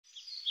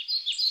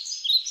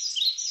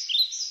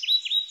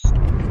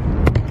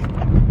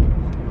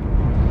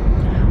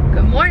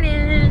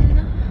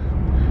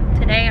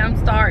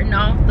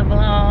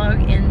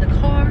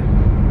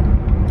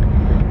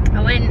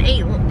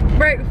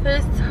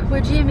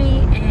me,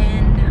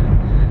 and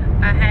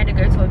I had to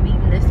go to a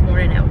meeting this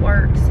morning at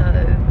work. So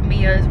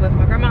Mia's with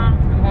my grandma.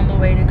 I'm on the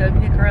way to go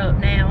pick her up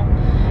now.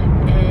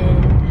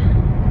 And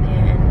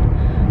then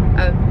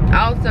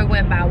I also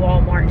went by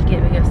Walmart to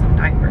get Mia some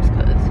diapers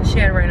because she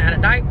had run out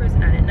of diapers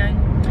and I didn't know.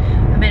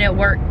 I've been at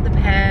work the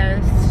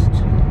past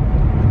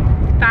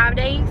 5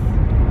 days.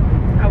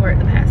 I worked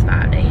the past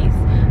 5 days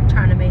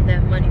trying to make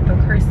that money for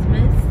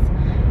Christmas.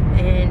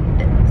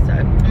 And so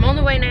I'm on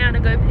the way now to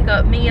go pick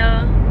up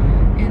Mia,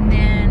 and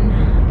then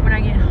when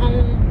I get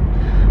home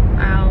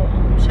I'll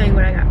show you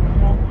what I got from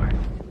Walmart.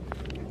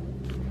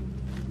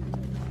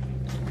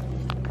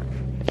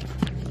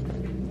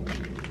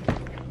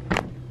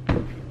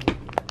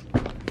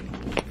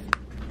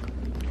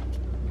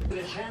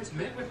 President Pence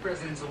met with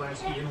President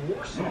Zelensky in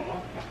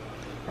Warsaw.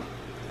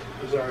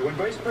 When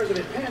Vice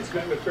President Pence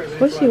met with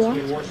President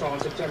Zelensky in Warsaw on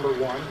September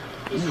 1,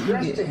 he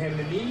stressed to him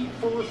the need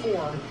for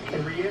reform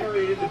and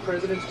reiterated the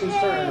president's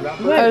concern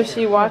about Oh,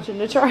 she watching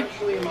the train.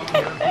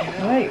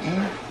 Wait,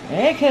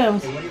 there it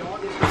comes.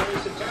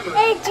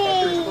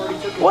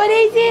 What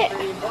is it?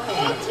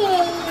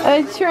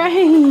 A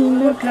train.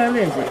 What color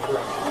is it?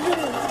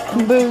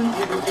 Boom.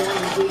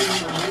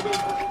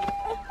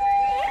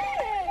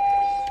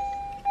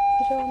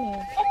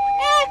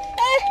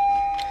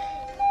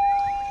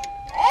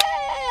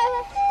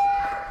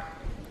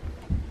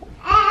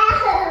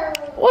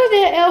 What's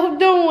that elf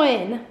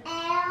doing?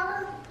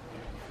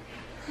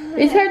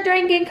 Is her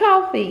drinking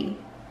coffee?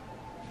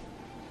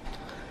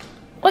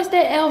 What's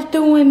that elf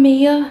doing,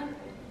 Mia?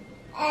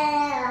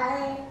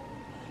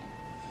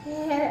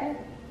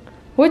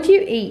 What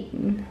you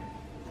eating?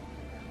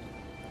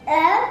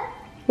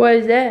 What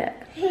is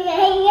that?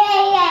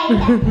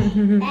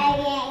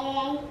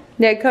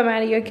 That come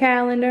out of your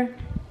calendar?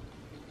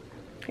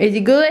 Is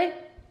it good?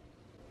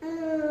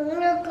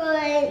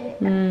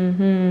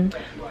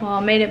 Well, I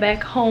made it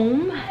back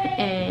home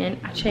and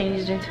I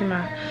changed into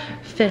my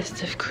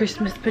festive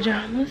Christmas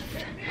pajamas.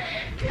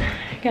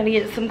 Gotta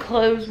get some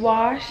clothes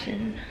washed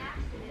and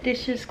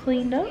dishes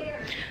cleaned up.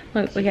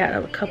 Look, we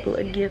got a couple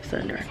of gifts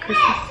under our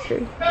Christmas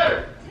tree.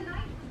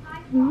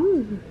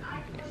 Ooh.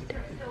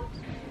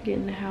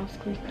 Getting the house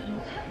cleaned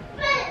up.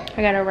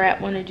 I gotta wrap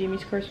one of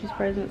Jimmy's Christmas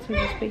presents. We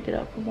just picked it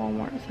up from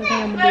Walmart, so I think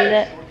I'm gonna do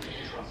that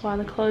while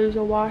the clothes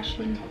are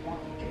washing.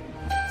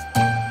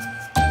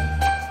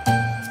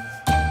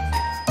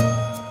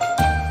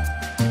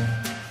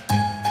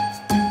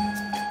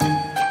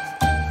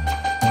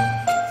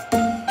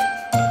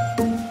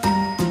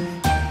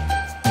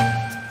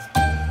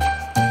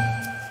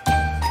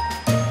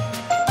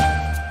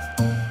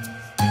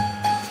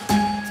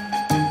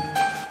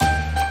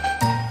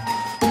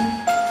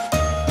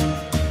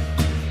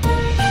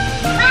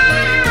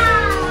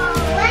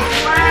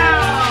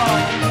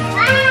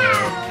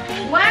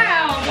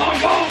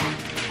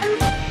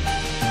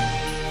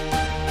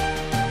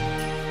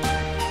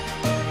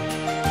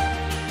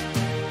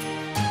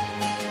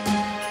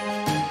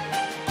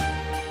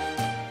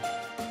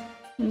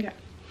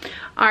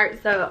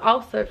 Alright, so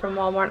also from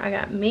Walmart, I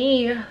got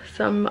me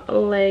some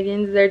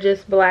leggings. They're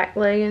just black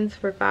leggings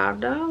for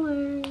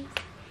 $5.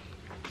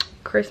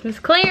 Christmas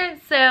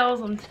clearance sales,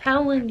 I'm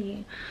telling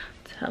you.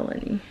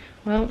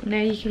 Well,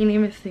 now you can't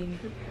even see me.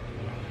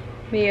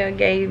 Mia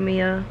gave me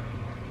a,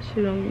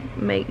 she gonna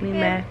make me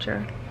match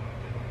her.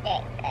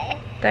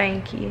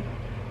 Thank you.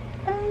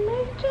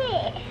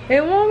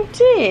 It won't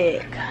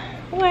tick.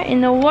 What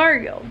in the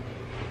world?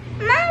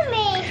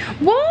 Mommy.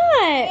 What?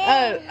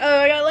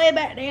 Oh, I gotta lay it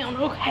back down.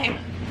 Okay.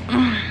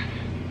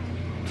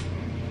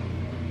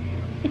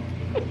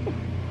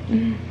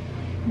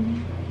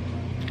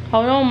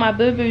 Hold on, my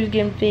boo-boo's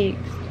getting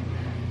fixed.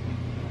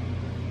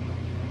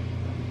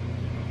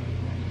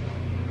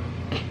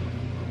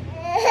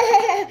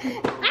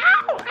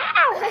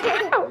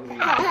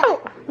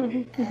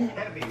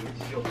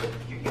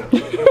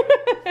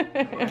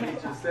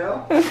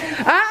 No.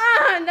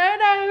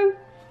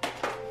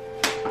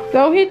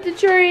 Don't hit the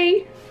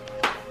tree.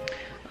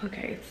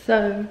 Okay,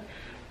 so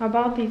I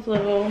bought these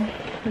little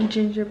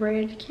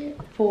gingerbread kit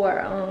for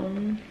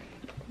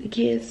the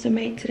kids to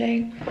make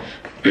today.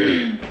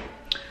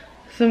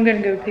 So I'm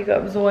gonna go pick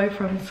up Zoe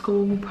from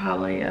school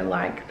probably at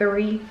like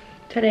 3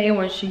 today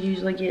when she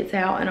usually gets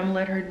out, and I'm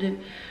gonna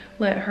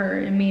let her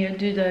and Mia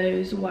do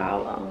those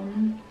while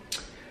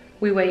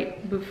we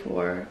wait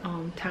before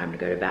time to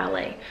go to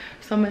ballet.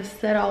 So I'm gonna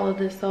set all of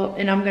this up,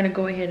 and I'm gonna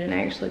go ahead and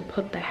actually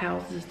put the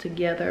houses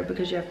together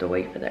because you have to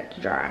wait for that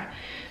to dry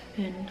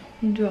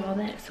and do all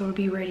that, so it'll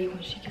be ready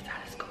when she gets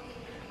out of school.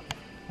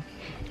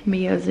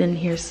 Mia's in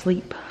here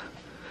asleep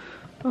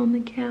on the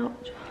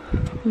couch.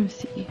 Let me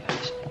see.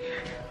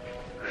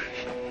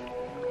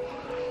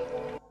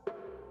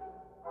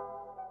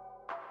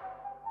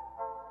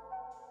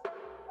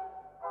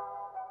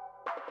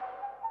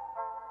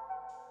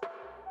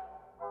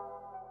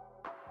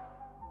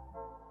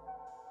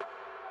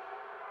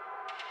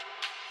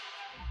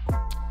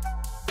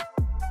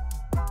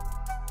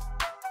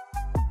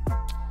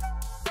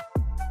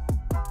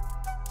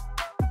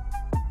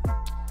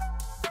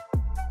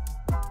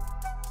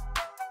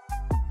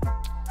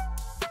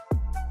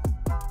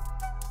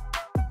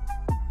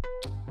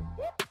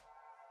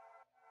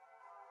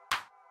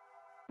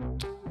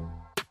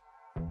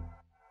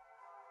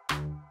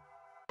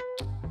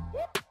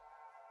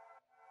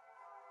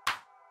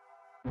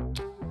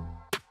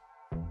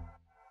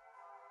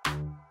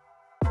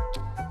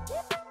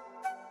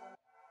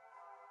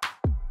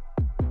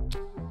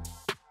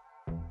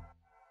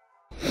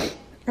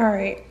 All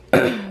right,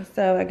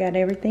 so I got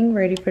everything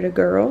ready for the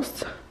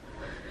girls.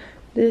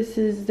 This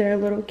is their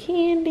little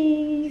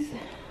candies.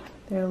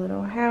 Their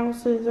little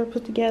houses are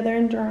put together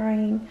and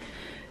drying.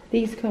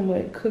 These come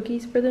with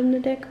cookies for them to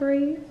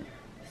decorate.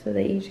 So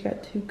they each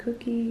got 2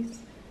 cookies.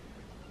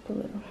 A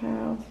little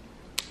house.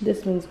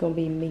 This one's gonna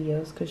be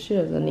Mia's because she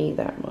doesn't need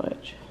that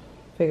much.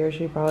 Figure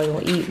she probably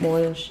gonna eat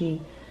more than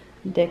she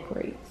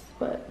decorates.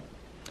 But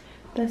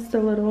that's the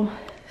little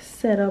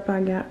setup I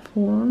got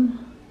for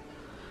them.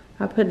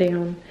 I put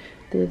down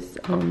this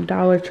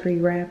Dollar Tree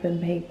wrapping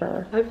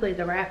paper. Hopefully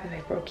the wrapping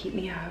paper will keep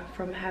me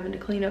from having to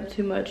clean up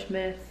too much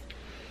mess.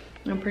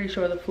 I'm pretty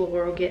sure the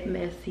floor will get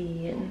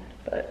messy,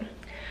 but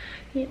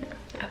yeah,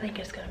 I think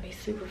it's gonna be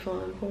super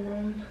fun for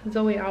them.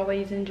 Zoe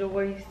always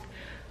enjoys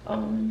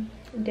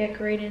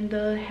decorating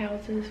the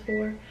houses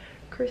for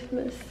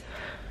Christmas.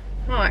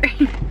 All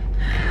right,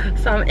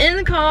 so I'm in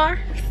the car,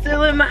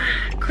 still in my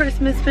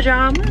Christmas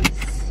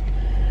pajamas.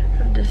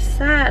 I've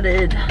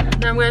decided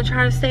that I'm gonna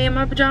try to stay in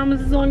my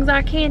pajamas as long as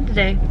I can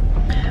today.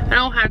 I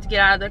don't have to get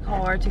out of the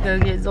car to go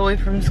get Zoe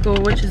from school,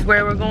 which is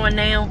where we're going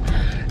now.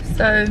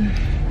 So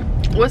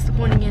what's the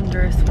point of getting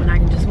dressed when I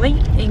can just wait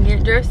and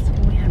get dressed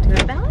when we have to go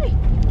to ballet?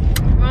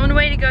 I'm on the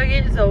way to go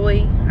get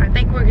Zoe. I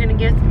think we're gonna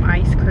get some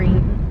ice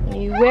cream.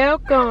 You're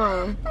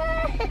welcome.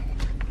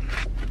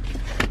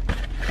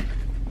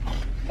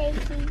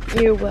 Thank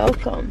you. You're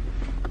welcome.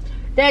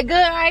 That good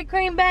ice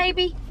cream,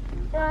 baby?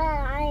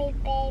 Hi,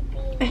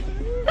 baby.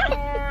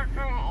 Hi,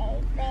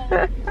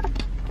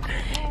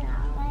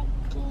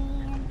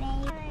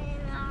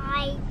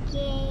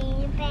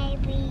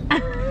 baby.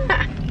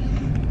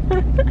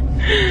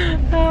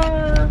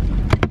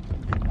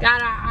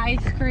 Got our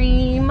ice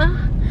cream.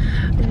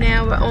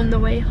 Now we're on the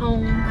way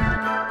home.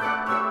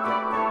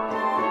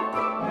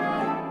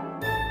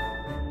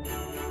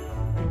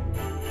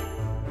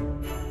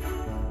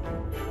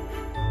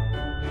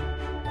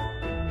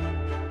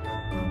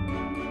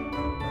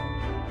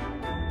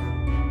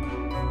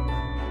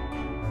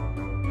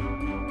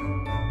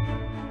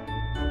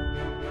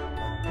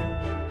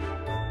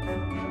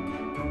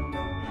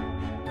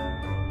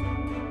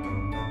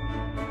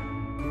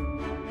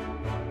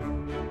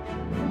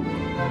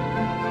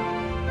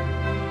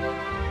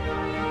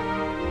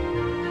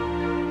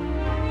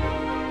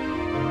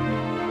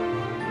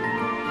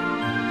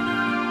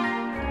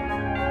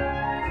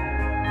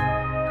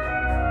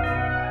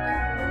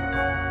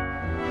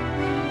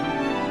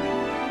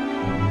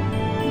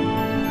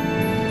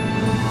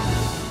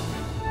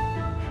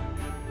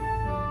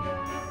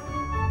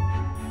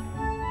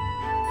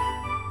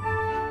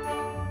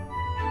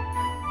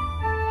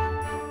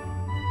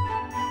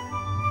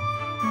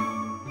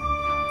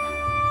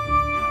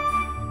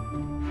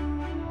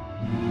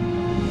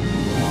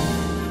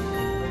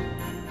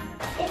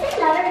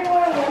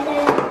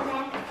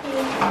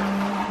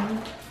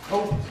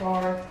 Oh,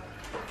 sorry.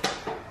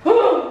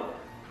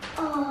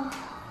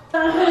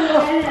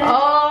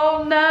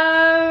 Oh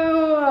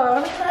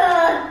no!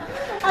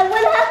 I'm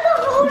gonna have to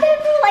hold it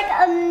for like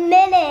a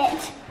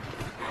minute.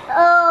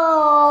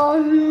 Oh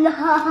no!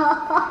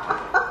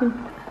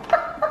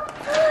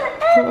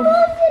 And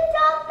look, it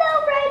dropped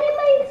out right in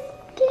my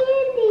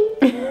candy.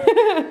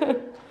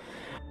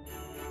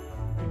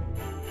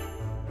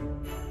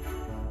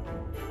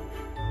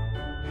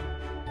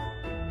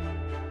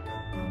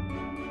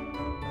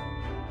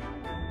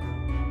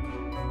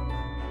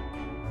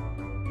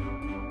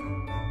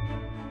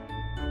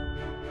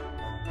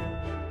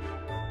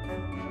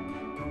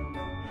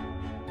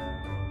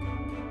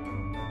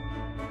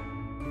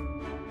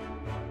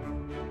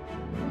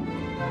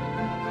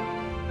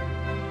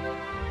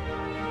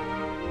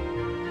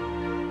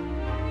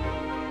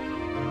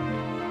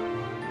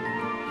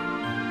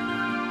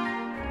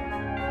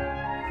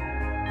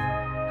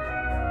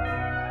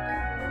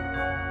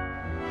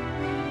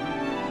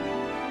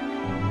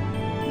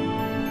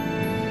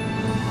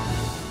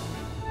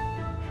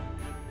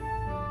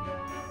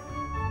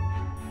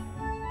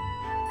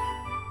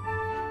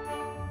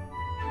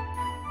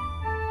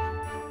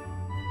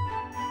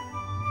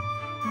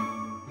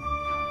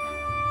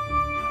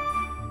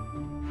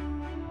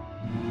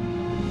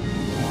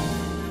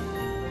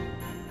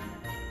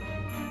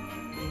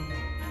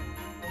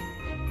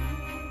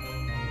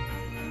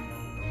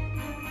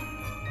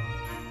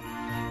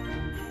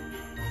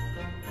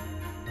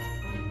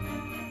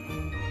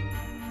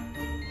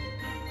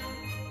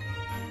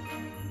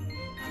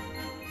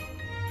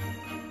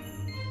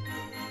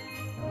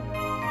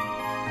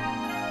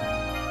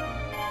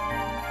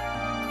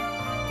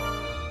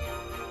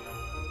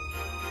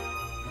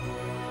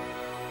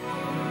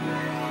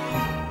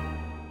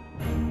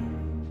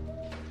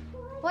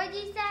 What'd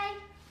you say?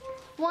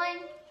 1,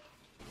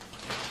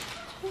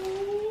 2,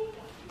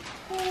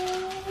 3,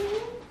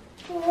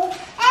 4.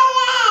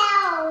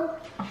 Hello!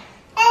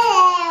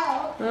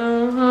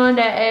 Hello!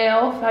 That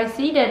elf. I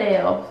see that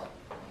elf.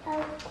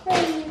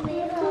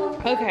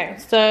 Okay,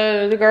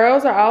 so the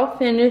girls are all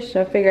finished.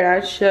 I figured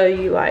I'd show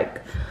you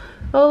like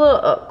a little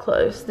up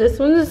close. This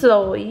one is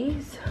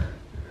Zoe's.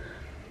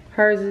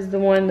 Hers is the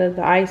one that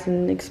the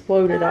icing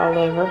exploded all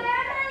over.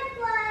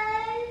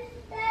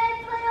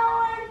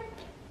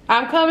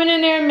 I'm coming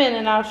in there in a minute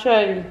and I'll show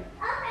you.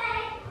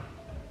 Okay.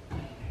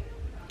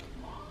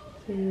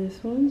 See,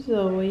 this one's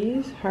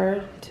Zoe's,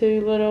 her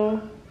 2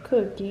 little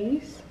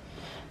cookies.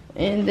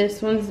 And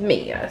this one's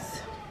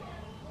Mia's.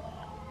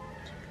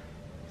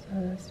 So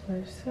that's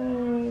both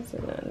sides,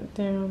 and then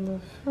down the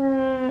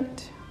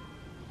front.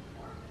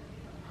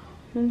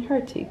 And her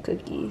 2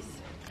 cookies.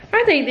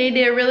 I think they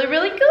did really,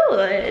 really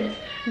good.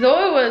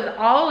 Zoe was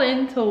all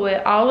into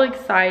it, all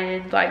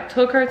excited, like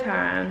took her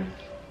time,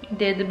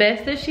 did the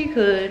best that she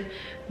could.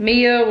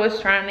 Mia was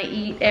trying to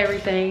eat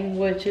everything,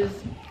 which is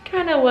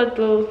kind of what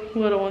the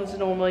little ones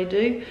normally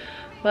do.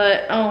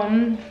 But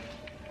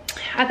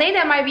I think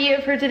that might be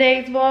it for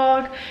today's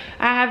vlog.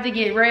 I have to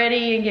get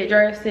ready and get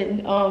dressed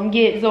and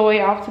get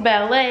Zoe off to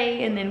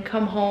ballet and then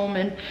come home.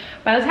 And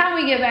by the time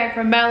we get back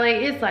from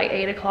ballet, it's like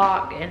 8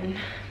 o'clock and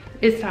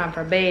it's time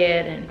for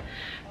bed and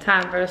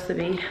time for us to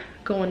be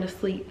going to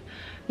sleep.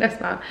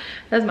 That's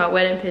my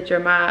wedding picture.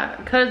 My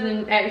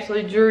cousin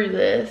actually drew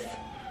this.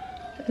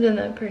 Isn't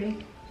that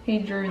pretty? He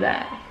drew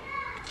that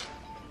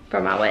for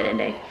my wedding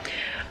day.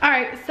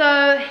 Alright,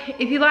 so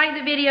if you liked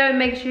the video,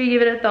 make sure you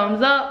give it a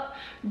thumbs up.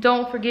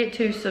 Don't forget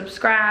to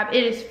subscribe.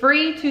 It is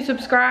free to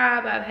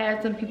subscribe. I've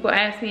had some people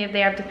ask me if they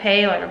have to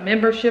pay like a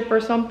membership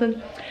or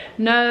something.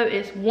 No,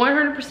 it's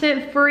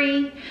 100%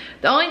 free.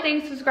 The only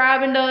thing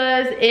subscribing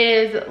does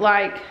is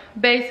like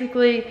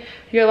basically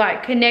you're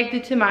like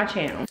connected to my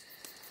channel.